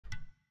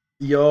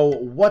Yo,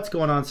 what's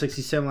going on,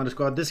 67 Letter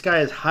Squad? This guy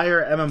is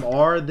higher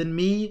MMR than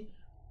me,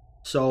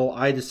 so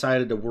I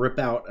decided to rip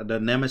out the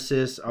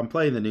Nemesis. I'm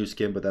playing the new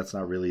skin, but that's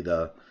not really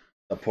the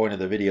point of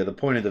the video. The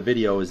point of the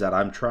video is that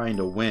I'm trying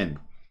to win,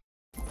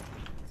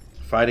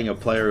 fighting a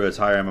player who has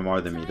higher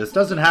MMR than me. This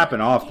doesn't happen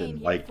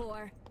often, like,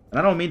 and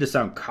I don't mean to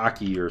sound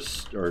cocky or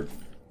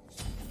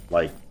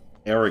like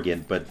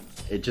arrogant, but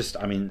it just,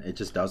 I mean, it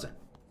just doesn't.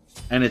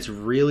 And it's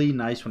really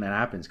nice when it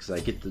happens because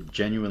I get to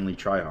genuinely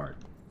try hard.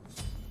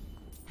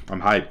 I'm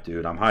hyped,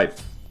 dude. I'm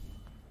hyped.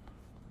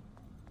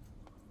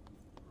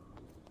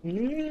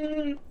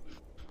 This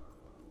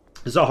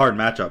is a hard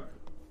matchup.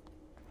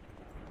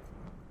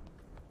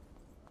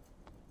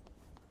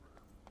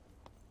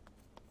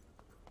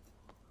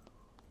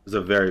 It's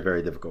a very,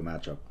 very difficult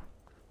matchup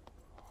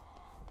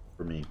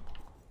for me.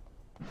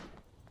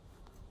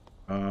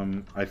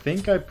 I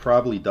think I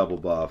probably double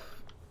buff.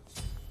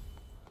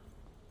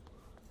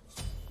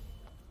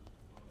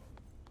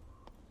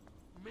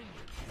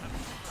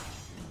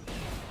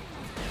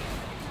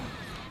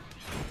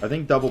 I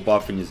think double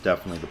buffing is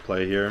definitely the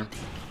play here.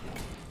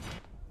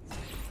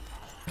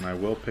 And I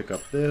will pick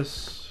up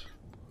this.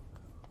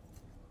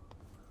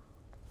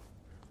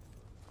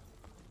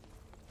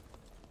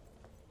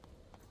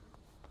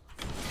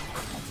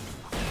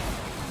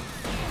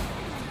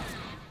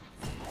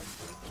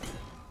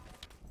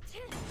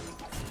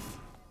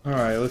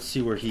 Alright, let's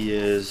see where he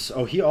is.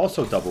 Oh, he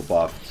also double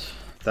buffed.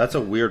 That's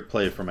a weird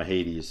play from a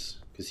Hades,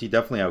 because he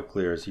definitely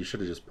outclears. He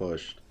should have just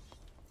pushed.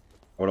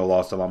 I would have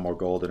lost a lot more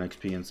gold and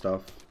XP and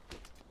stuff.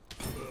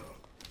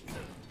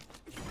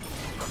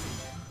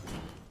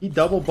 He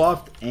double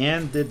buffed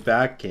and did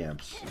back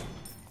camps.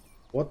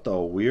 What the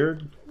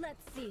weird?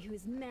 Let's see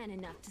who's man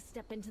enough to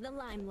step into the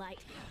limelight.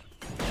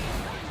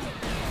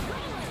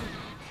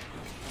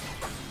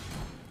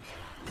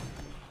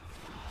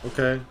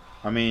 Okay.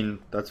 I mean,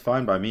 that's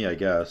fine by me, I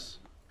guess.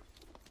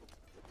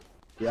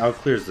 He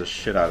outclears the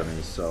shit out of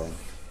me, so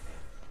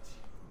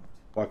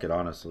fuck it,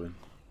 honestly.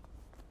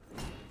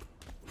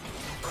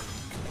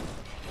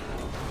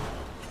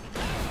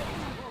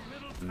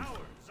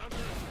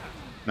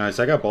 Nice,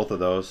 I got both of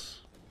those.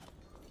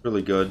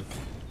 Really good.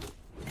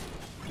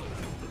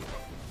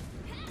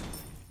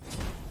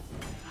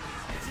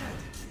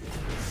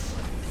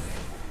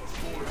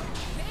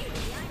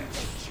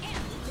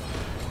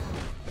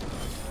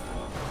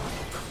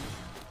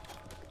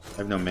 I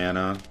have no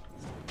mana.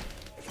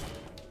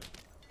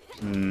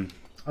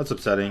 That's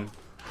upsetting.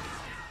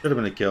 Should have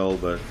been a kill,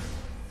 but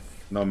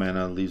no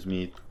mana leaves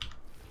me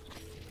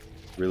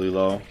really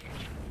low.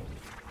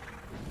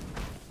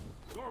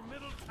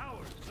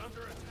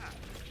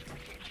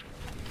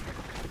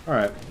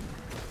 Alright.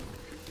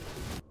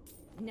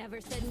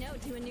 Never said no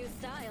to a new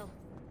style.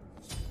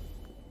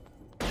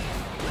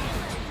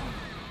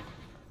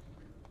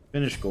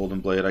 Finish Golden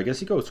Blade. I guess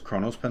he goes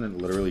Chronos Pendant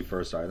literally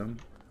first item.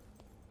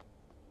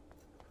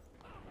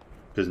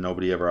 Because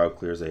nobody ever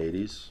outclears a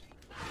Hades.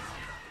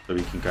 So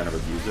he can kind of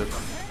abuse it.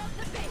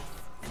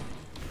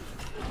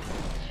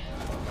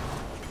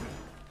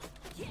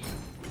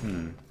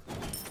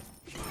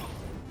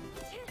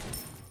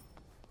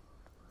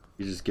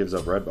 He just gives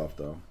up red buff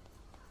though.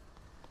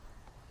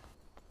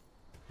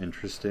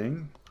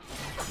 Interesting.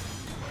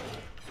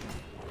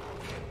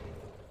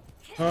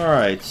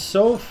 Alright,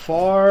 so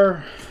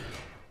far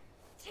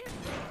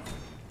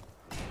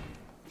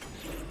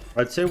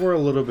I'd say we're a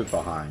little bit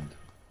behind.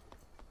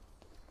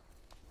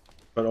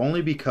 But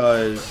only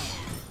because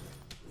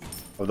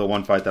of the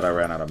one fight that I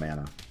ran out of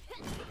mana.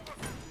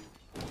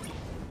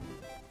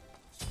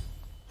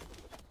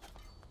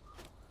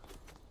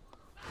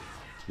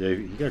 Yeah,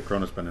 he got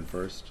Chronos Pendant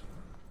first.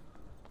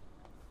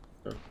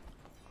 Okay.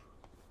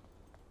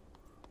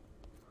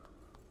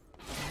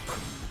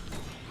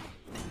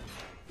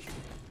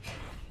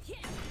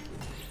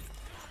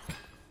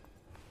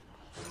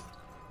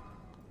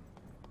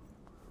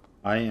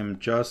 I am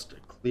just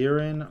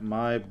clearing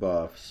my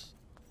buffs.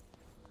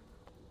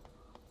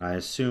 I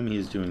assume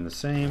he's doing the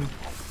same.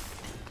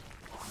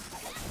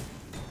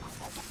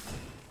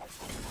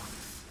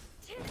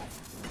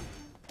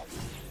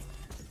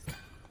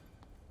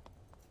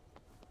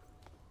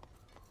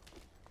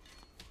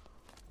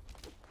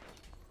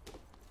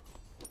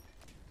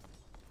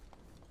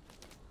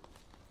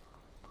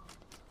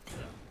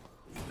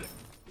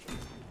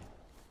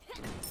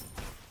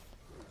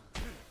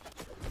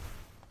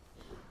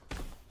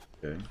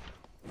 Okay.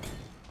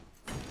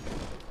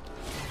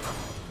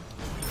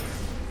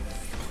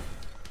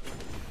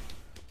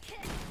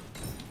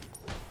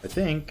 I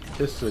think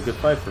this is a good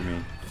fight for me.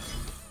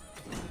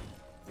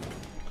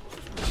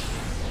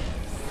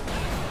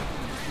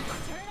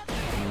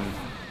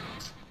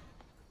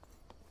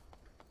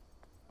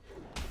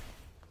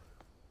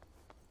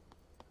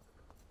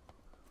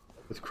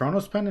 With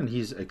Chronos Pendant,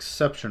 he's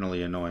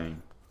exceptionally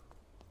annoying.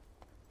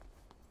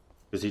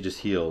 Because he just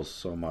heals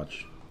so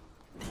much.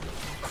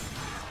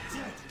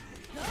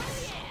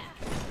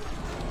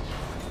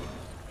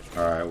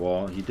 Alright,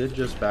 well, he did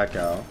just back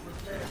out.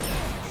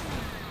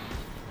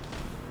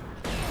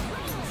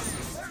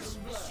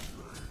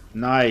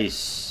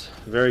 Nice.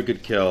 Very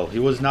good kill. He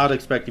was not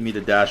expecting me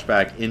to dash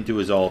back into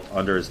his ult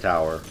under his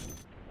tower.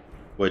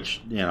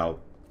 Which, you know,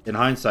 in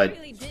hindsight,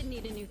 Really did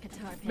need a new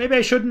guitar pick. maybe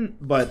I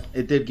shouldn't, but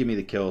it did give me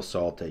the kill,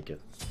 so I'll take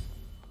it.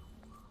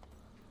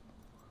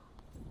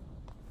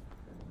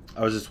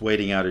 I was just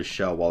waiting out his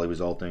shell while he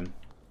was ulting.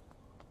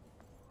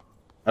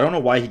 I don't know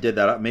why he did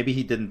that. Maybe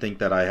he didn't think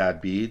that I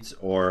had beads,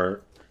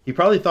 or he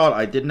probably thought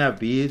I didn't have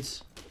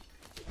beads.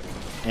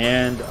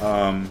 And,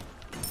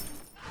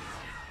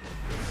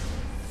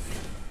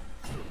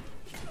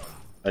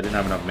 I didn't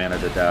have enough mana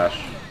to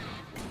dash.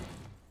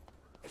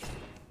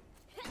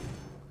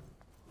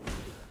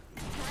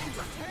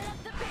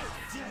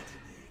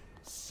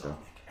 So.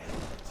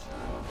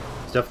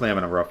 He's definitely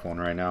having a rough one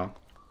right now.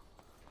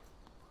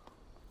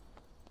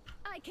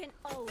 I can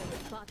always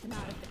spot them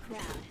out of the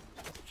crowd.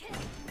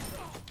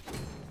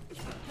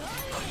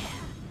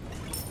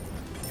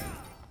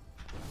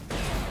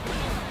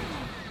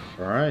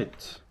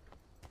 Alright.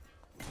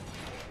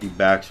 He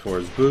backs for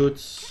his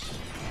boots.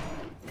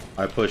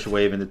 I push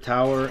wave into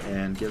tower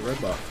and get red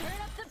buff.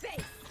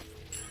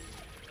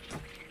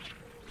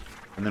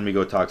 And then we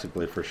go Toxic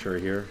Blade for sure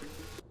here.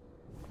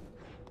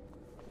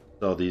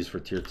 Sell these for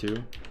tier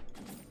 2.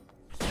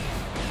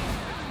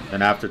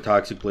 And after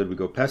Toxic Blade we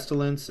go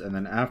Pestilence. And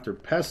then after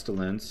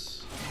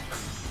Pestilence,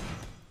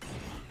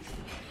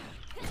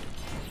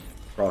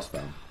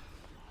 Frostbound.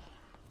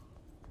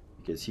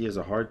 Because he has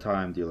a hard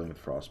time dealing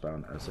with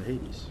Frostbound as a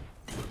Hades.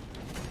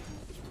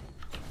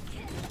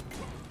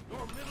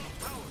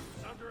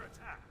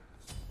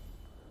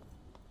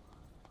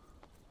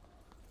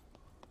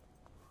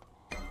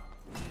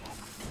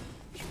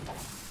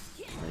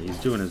 He's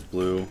doing his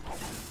blue.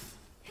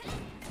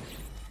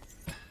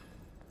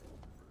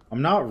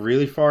 I'm not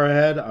really far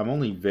ahead. I'm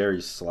only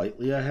very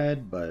slightly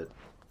ahead, but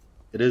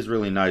it is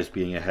really nice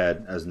being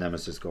ahead as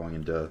Nemesis going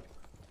into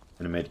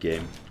a mid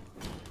game.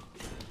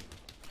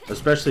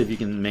 Especially if you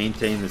can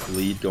maintain this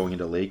lead going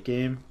into late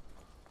game,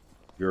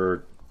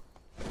 you're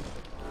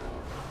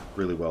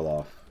really well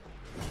off.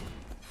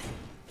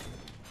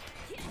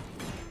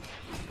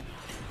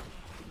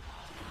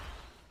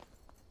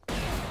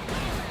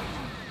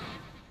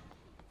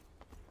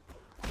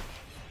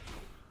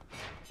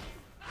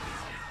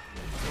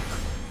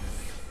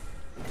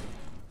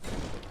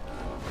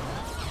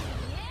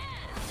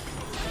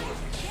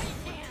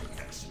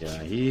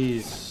 Yeah,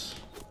 he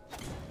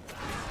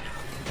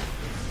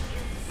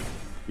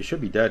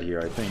should be dead here,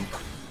 I think.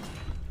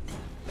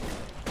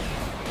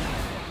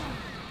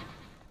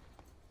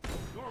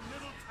 Your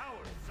middle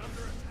tower is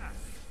under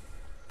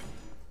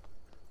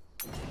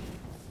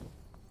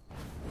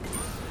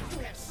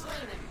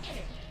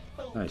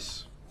attack.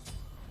 Nice.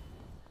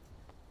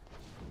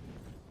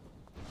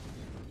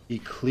 He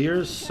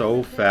clears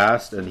so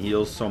fast and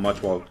heals so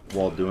much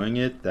while doing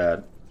it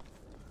that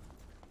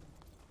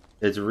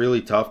it's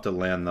really tough to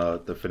land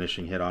the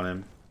finishing hit on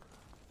him.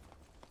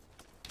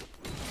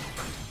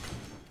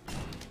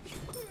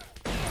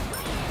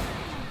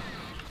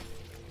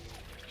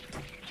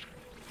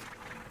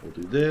 We'll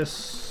do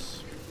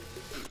this.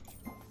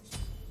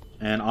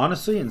 And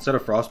honestly, instead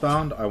of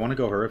Frostbound, I want to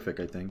go Horrific,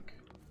 I think.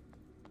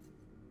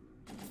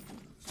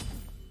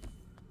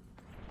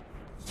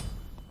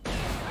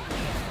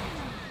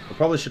 I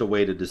probably should have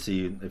waited to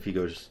see if he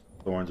goes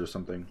Thorns or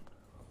something.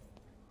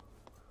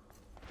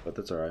 But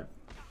that's alright.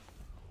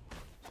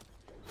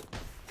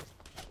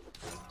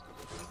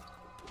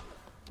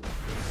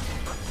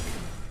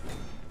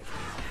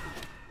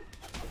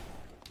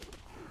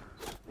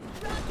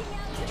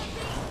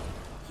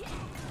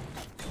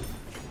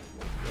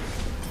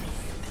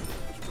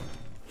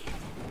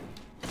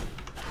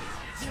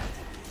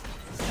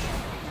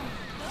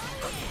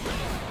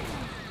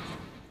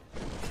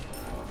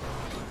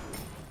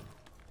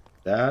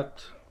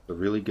 That's a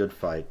really good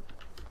fight.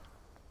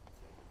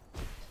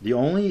 The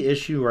only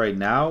issue right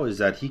now is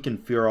that he can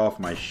fear off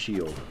my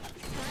shield.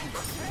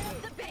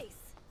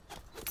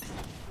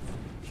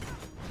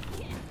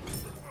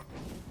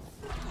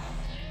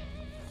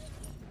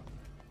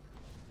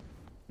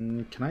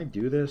 Can I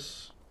do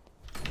this?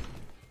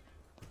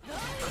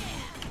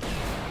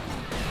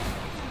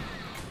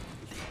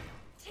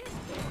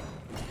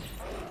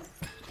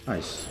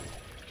 Nice.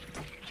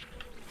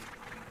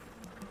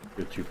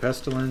 Get 2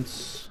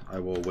 Pestilence. I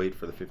will wait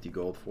for the 50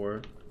 gold for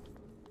it.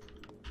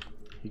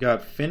 He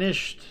got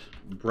finished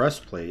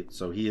Breastplate,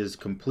 so he is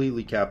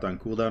completely capped on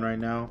cooldown right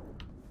now.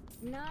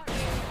 Not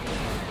really.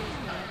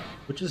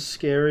 Which is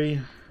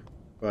scary,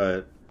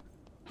 but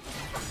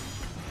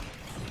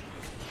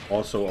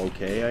also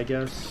okay, I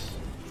guess.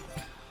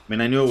 I mean,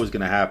 I knew it was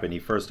going to happen. He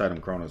first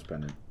item Chronos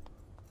Pendant.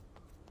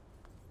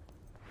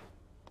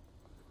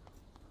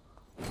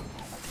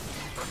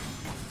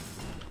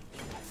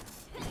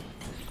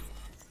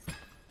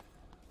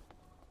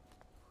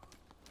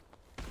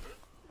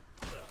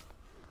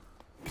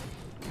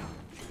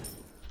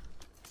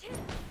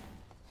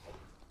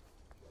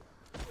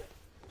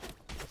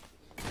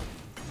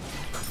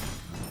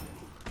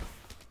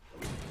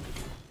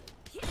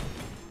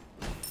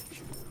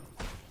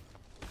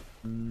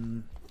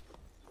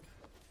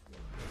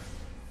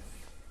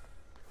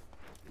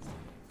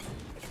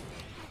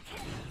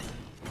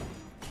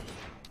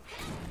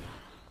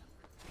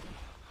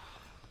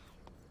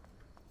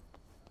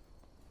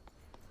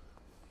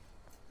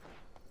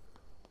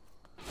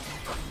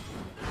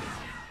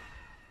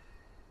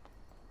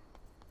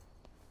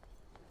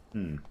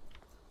 Hmm.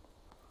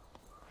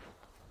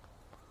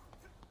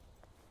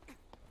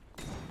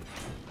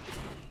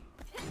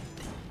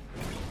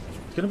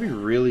 It's gonna be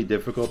really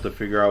difficult to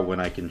figure out when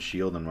I can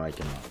shield and when I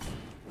cannot.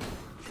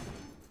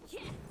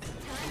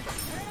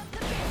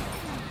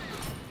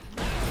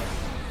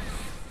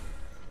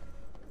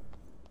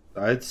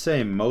 I'd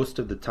say most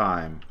of the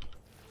time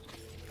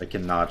I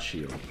cannot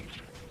shield.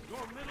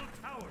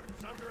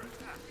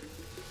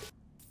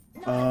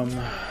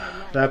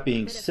 That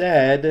being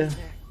said,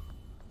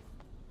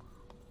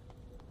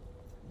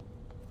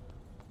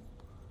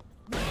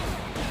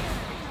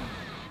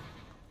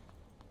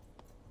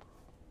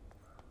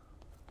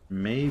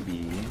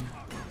 maybe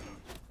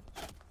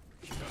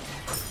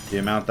the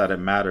amount that it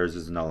matters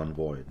is null and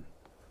void.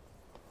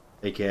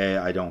 AKA,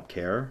 I don't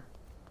care.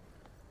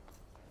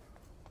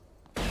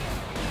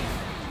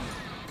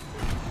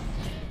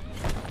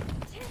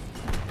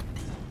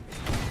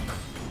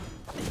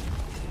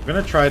 I'm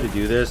gonna try to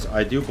do this.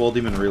 I do Bull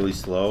Demon really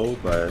slow,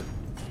 but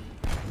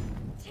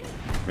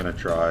I'm gonna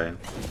try.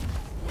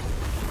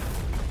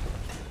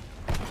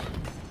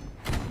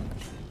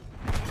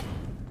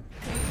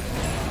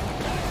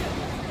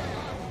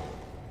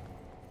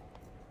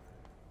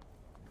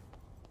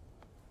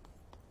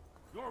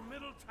 Your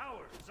middle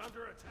tower is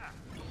under attack.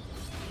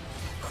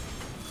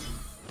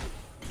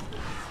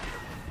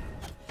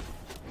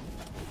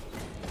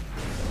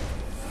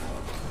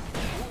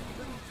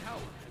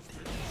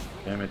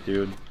 Damn it,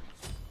 dude.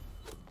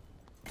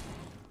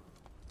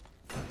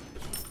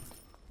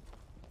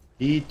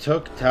 He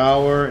took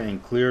tower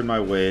and cleared my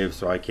wave,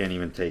 so I can't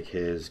even take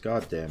his.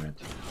 God damn it.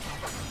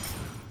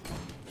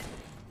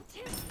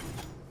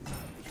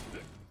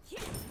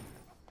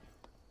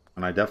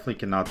 And I definitely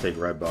cannot take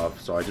red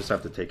buff, so I just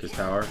have to take his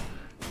tower.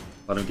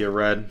 Let him get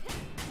red.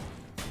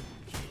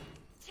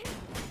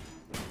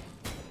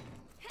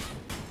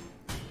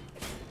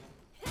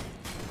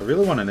 I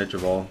really want an Itch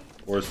of All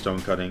or a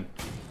Stone Cutting.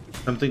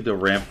 Something to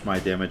ramp my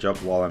damage up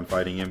while I'm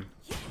fighting him.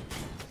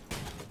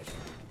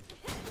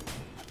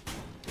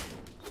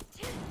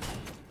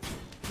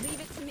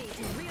 Leave it to me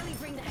and really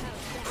bring the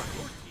house down.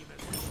 Your team has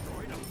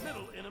destroyed a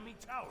middle enemy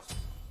tower.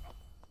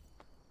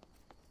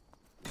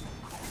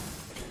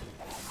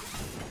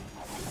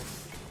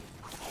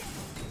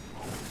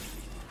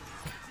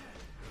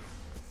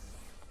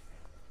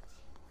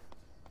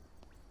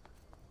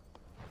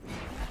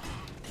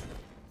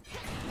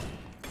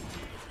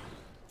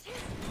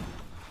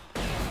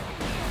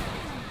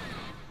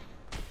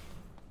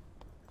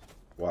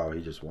 Wow,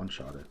 he just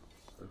one-shot it.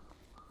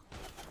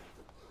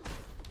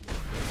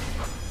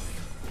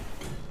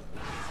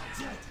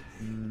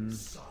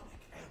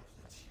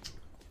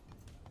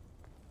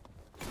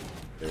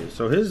 Okay,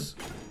 so his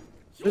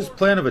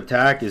plan of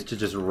attack is to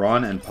just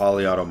run and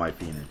poly-auto my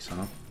Phoenix,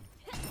 huh?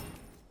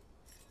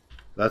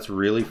 That's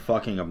really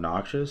fucking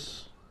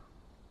obnoxious.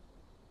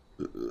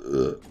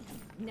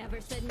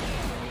 Never said no to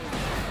anyone.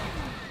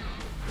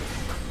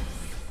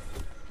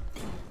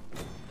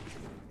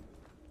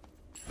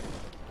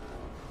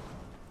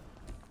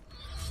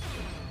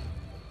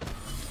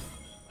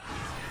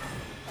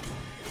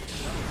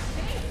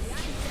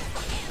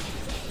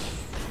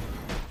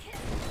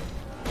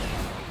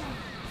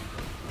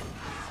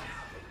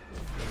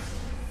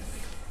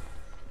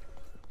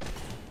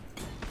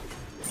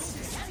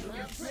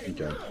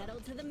 Okay. Pedal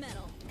to the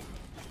metal.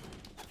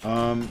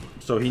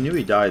 So he knew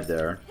he died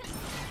there.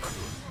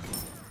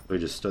 So he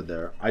just stood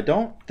there. I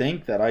don't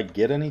think that I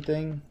get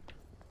anything.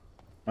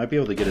 Might be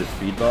able to get his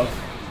speed buff.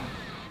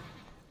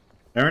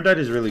 Erendite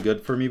is really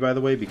good for me, by the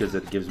way, because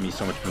it gives me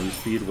so much move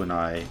speed when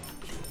I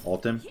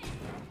ult him.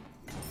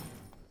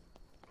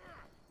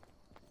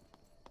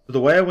 So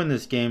the way I win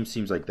this game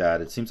seems like that.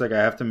 It seems like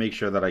I have to make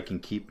sure that I can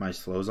keep my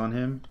slows on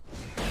him.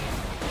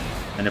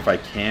 And if I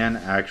can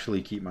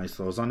actually keep my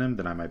slows on him,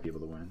 then I might be able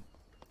to win.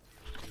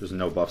 There's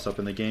no buffs up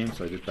in the game,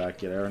 so I just back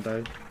get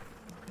Erendite.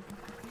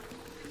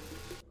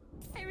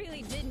 I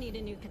really did need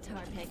a new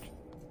guitar pick.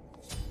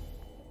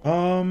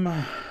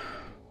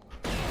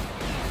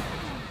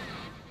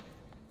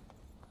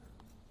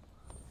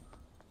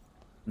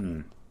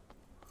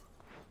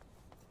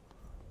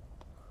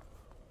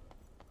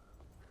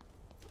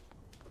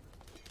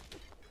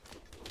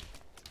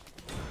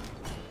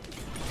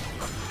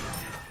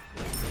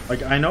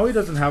 Like, I know he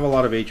doesn't have a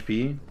lot of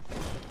HP,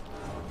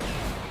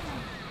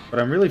 but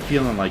I'm really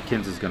feeling like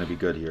Kins is going to be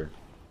good here.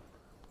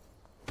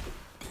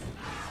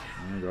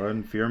 Go ahead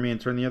and fear me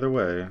and turn the other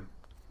way.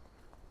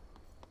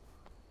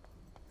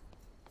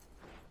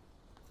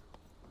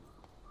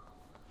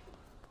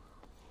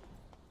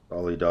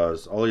 All he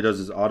does. All he does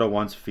is auto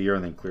once, fear,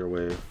 and then clear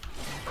wave.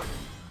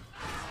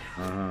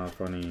 Ah,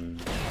 funny.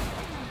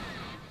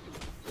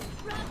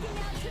 Rocking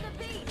out to the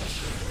beat.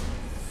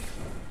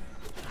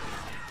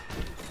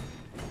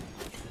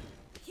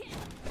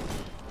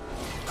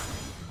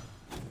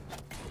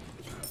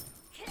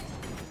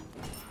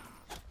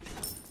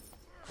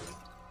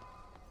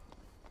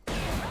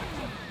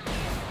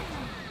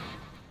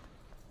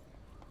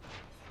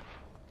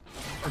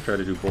 I'll try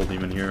to do Bull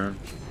Demon here.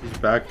 He's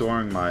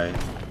backdooring my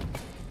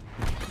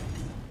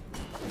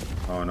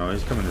Oh no,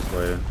 he's coming this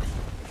way.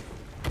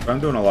 If I'm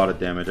doing a lot of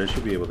damage, I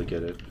should be able to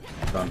get it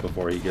done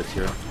before he gets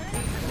here.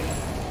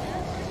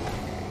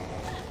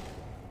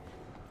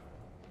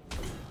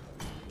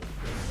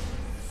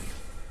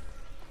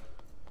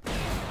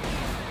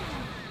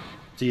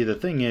 See, the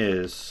thing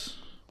is...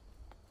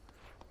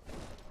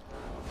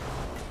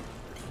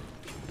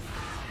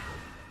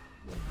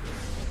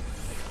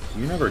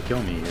 You never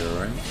kill me here,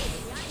 right?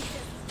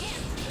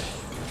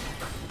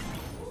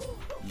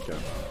 Okay.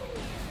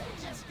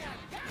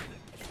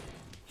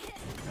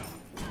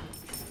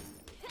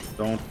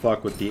 Don't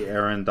fuck with the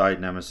Aaron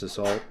died Nemesis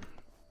ult.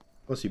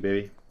 Bless you,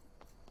 baby.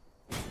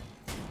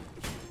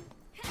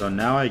 So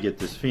now I get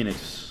this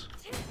Phoenix.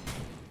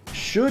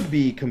 Should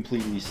be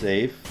completely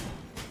safe.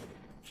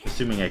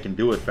 Assuming I can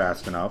do it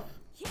fast enough.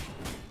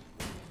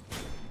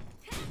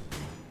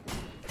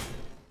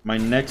 My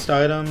next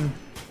item...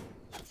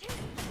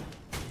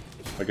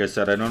 Like I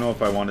said, I don't know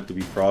if I want it to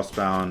be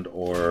Frostbound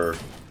or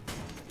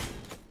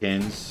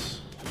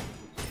Pins.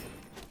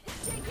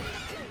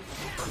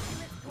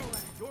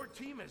 Your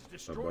team has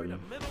destroyed a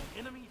middle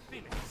enemy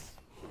Phoenix.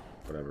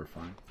 Whatever,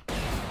 fine.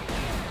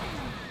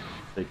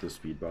 Take the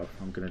speed buff.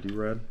 I'm gonna do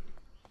red.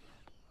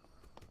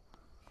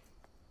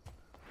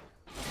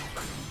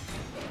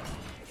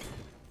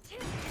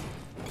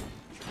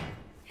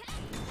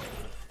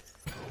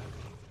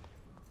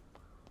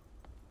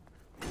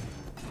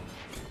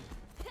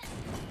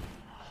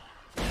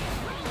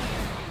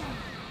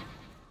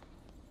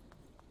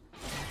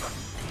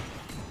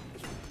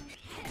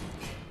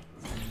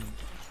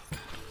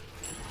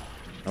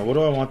 Now, what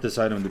do I want this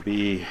item to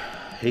be?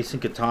 Hasten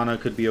Katana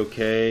could be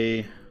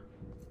okay.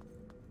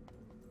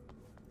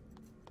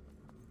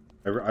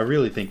 I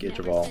really think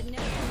Interval.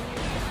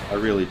 I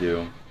really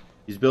do.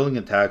 He's building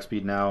attack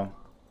speed now.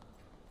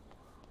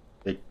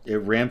 It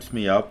ramps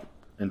me up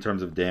in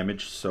terms of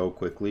damage so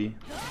quickly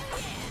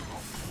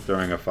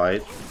during a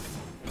fight,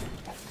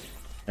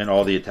 and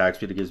all the attack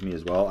speed it gives me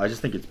as well. I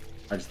just think it's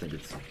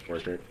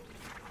worth it.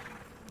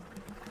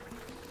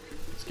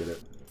 Let's get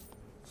it.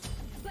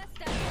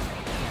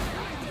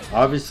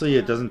 Obviously,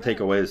 it doesn't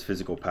take away his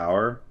physical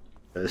power,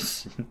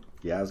 because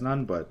he has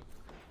none, but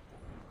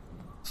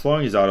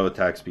slowing his auto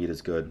attack speed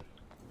is good.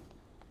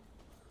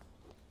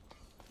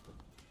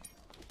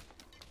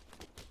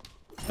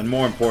 And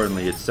more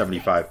importantly, it's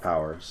 75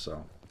 power,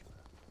 so.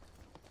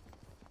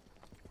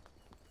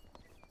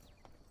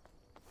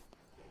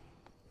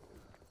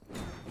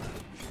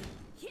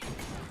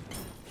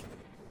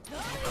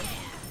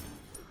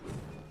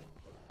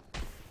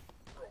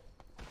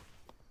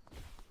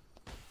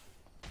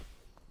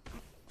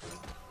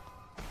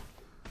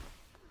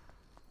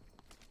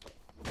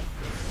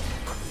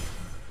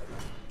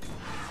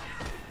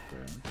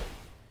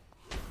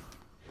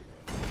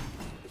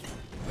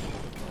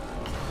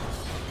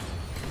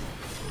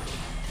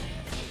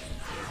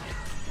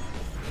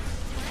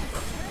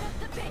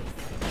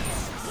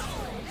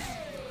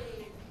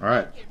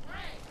 Alright.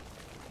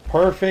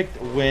 Perfect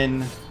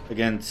win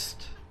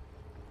against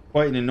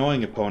quite an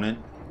annoying opponent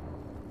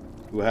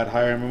who had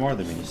higher MMR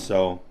than me.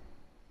 So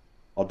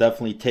I'll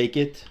definitely take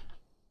it.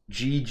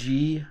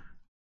 GG.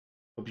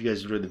 Hope you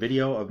guys enjoyed the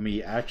video of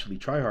me actually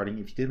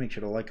tryharding. If you did, make sure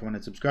to like, comment,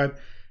 and subscribe.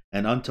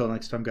 And until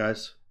next time,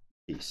 guys,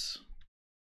 peace.